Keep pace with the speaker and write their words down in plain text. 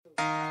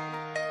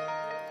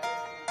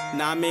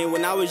Nah, I mean,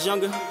 when I was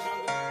younger,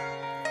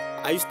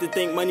 I used to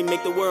think money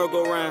make the world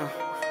go round.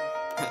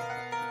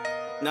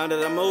 Now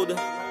that I'm older,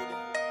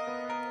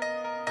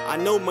 I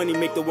know money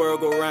make the world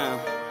go round.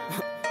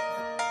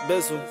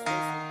 Bizzle.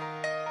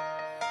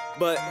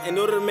 But in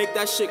order to make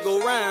that shit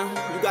go round,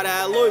 you gotta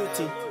have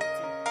loyalty.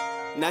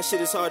 And that shit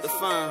is hard to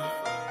find.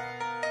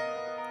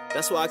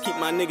 That's why I keep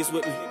my niggas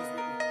with me.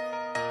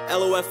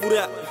 LOF, who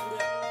that?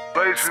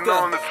 Blazing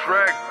on the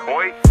track,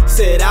 boy.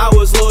 Said I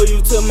was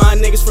loyal to my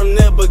niggas from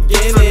the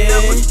beginning.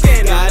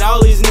 Got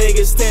all these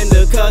niggas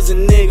tender cause a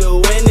nigga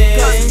winning.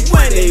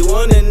 They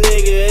want a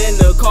nigga in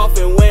the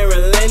coffin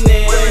wearing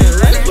linen.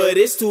 But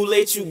it's too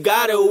late, you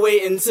gotta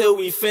wait until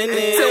we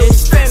finish.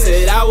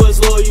 Said I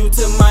was loyal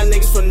to my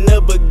niggas from the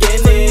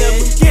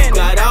beginning.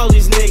 Got all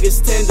these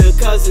niggas tender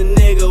cause a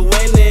nigga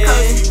winning.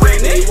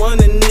 They want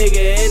a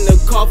nigga in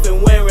the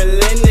coffin wearing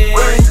linen.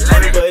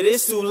 But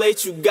it's too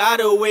late, you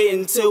gotta wait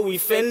until we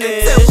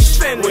finish.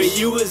 Where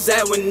you was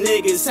at when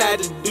niggas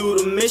had to do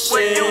the mission?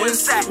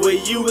 Where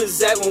you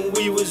was at when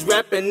we was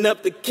wrapping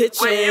up the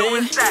kitchen?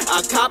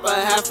 I cop a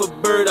half a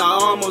bird, I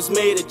almost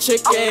made a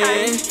chicken.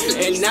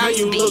 And now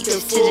you looking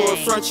for a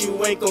front,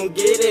 you ain't gon'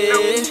 get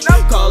it.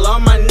 Call all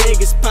my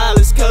niggas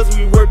pilots cause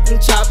we working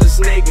choppers,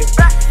 nigga.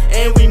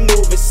 And we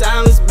moving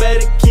silence,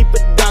 better keep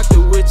a doctor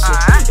with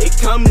you. It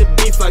come to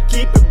beef, I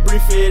keep it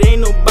brief, it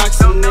ain't no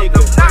boxing,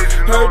 nigga.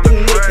 Heard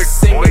them niggas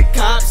singing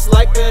cops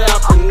like the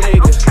opera,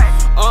 nigga.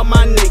 All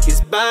my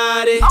niggas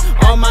body,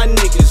 all my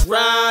niggas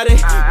riding.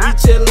 We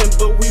chillin',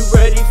 but we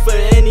ready for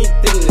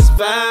anything that's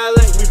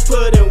violent. We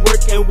put in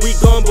work and we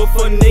gone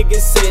before niggas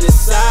say the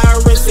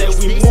sirens. Said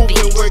we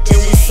moving, working,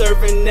 we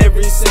serving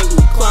every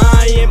single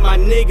client. My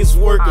niggas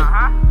working,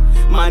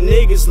 my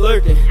niggas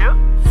lurking.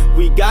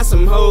 We got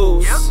some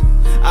hoes,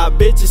 our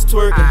bitches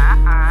twerking.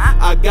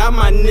 I got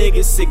my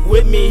niggas sick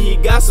with me, he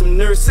got some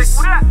nurses.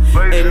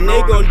 And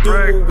they gon' do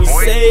what we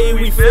say,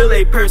 we feel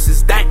they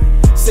purses. Dang.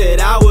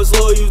 Said I was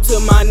loyal to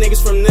my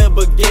niggas from the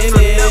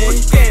beginning.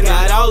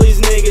 Got all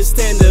these niggas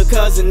tender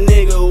cause a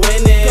nigga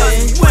winning.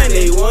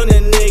 They want a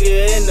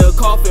nigga in the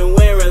coffin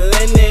wearing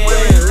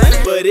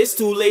linen. But it's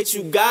too late,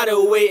 you gotta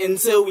wait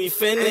until we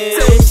finish.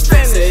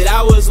 Said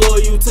I was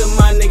loyal to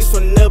my niggas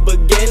from the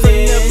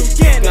beginning.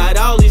 Got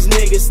all these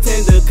niggas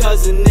tender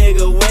cause a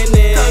nigga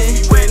winning.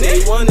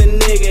 They want a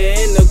nigga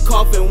in the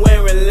coffin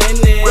wearing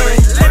linen.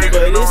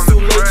 But it's too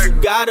late,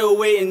 you gotta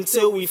wait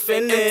until we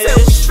finish.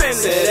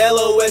 Said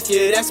LOF,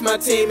 yeah, that's my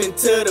team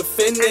until the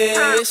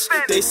finish.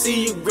 They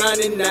see you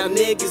grinding, now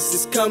niggas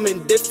is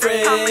coming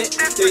different.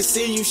 They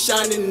see you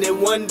shining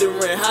and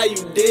wondering how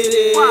you did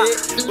it.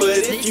 But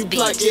if you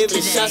block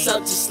giving shots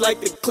out just like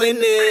the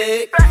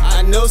clinic.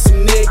 I know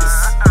some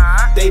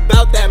niggas, they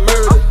bout that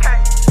murder.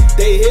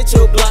 They hit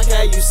your block,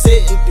 how you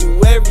sitting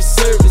through every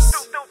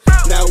service.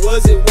 Now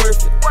was it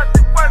worth it?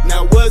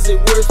 Now was it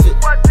worth it?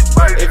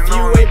 If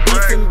you ain't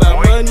beefing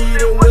about money,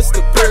 then what's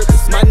the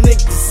purpose? My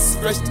niggas is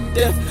fresh to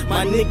death,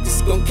 my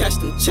niggas gon' cash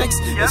them checks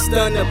and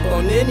stun up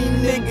on any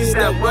niggas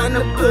that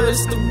wanna put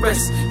us to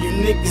rest. You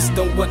niggas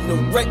don't want no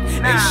wreck,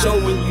 ain't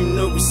showing you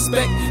no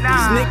respect.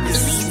 These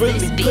niggas is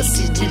really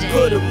pussy, we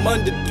put them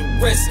under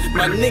duress.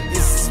 My niggas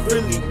is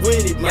really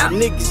with it, my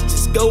niggas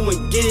just go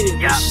and get it.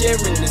 We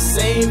sharing the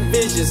same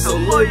vision, so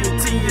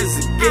loyalty is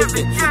a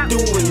given.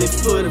 Doing it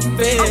for the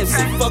fans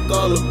and fuck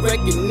all the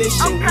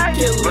recognition. We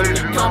killing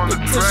the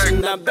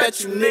competition, I bet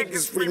you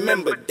niggas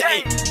remember.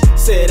 Dang.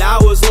 Said I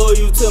was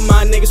loyal to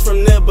my niggas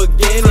from the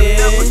beginning.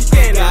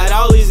 Got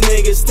all these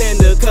niggas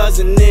tender cause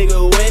a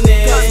nigga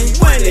winning.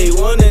 They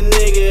want a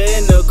nigga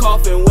in the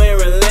coffin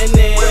wearing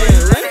linen.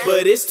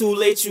 But it's too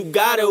late, you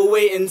gotta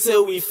wait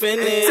until we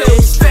finish.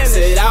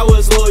 Said I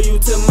was loyal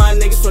to my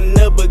niggas from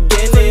the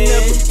beginning.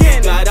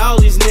 Got all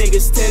these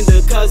niggas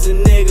tender cause a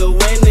nigga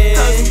winning.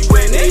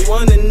 They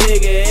want a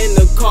nigga in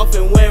the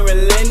coffin wearing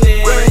linen.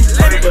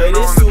 But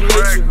it's too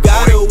late, you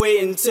gotta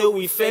wait until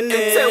we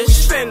finish.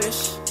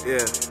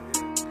 Yeah.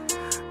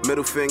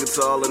 Middle finger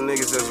to all the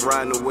niggas that's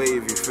riding the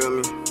wave, you feel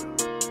me?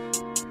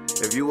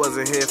 If you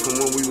wasn't here from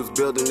when we was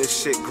building this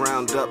shit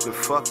ground up, then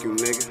fuck you,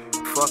 nigga.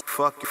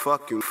 Fuck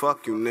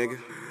you, nigga.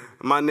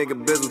 My nigga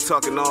Bizzle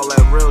talking all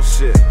that real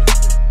shit.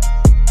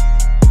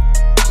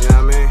 You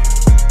know what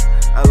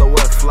I mean?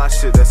 LOF, fly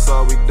shit, that's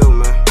all we do,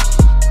 man.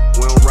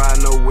 We don't ride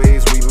no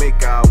waves, we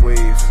make our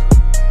waves.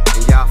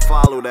 And y'all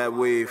follow that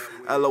wave.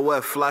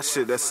 LOF, fly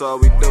shit, that's all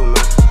we do,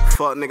 man.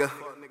 Fuck, nigga.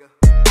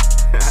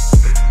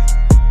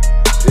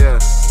 Yeah.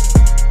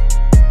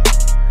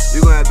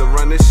 You gonna have to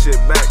run this shit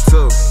back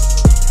too.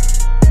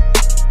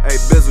 Hey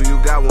Bizzle, you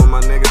got one,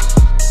 my nigga.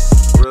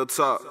 Real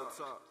talk.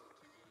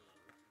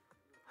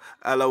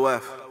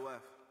 LOF.